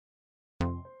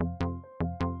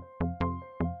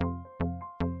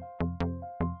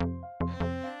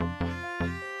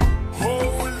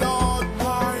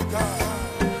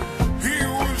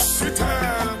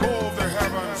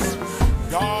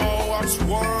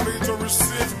worthy to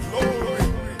receive glory,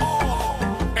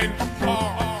 and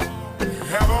power.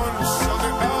 Heaven shall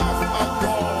the earth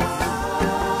adore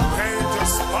you.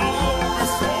 Angels bow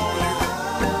before you.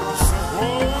 Say,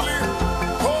 holy,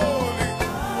 holy,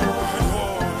 and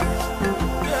holy.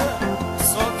 Yeah.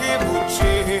 So give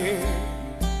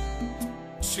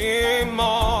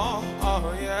Chima, oh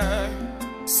yeah.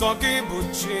 So give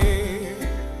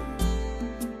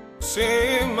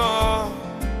Chima.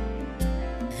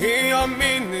 He a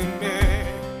meaning me.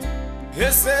 He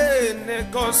say ne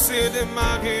consider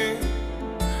magi.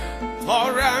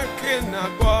 Orankin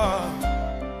agua.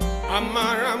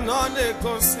 Amaram no ne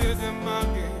consider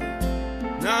magi.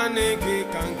 Nani ki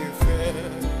can give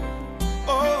fair.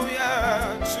 Oh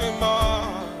yeah, Chima.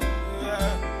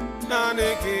 Yeah. Nani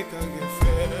ki can give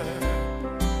fair.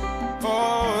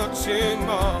 Oh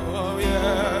Chima. Oh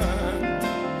yeah.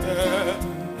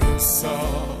 Yeah. So.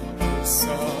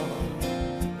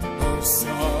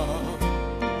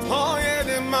 Oh yeah,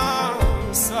 the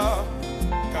mansa,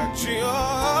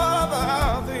 Kachioba,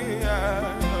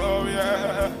 oh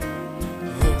yeah,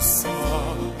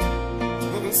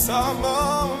 Unsamo,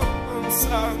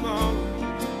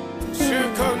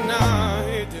 Shukona,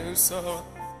 so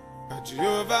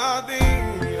Kachioba,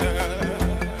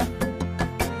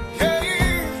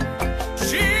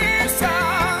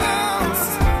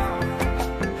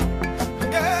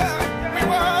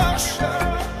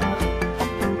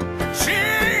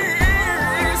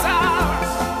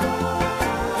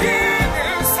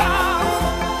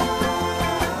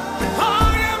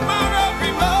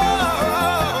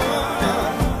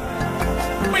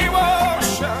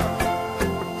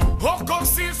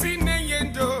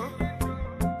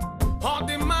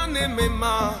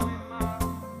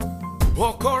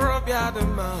 Okorobia de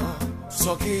ma,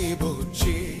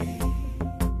 Sokibuchi.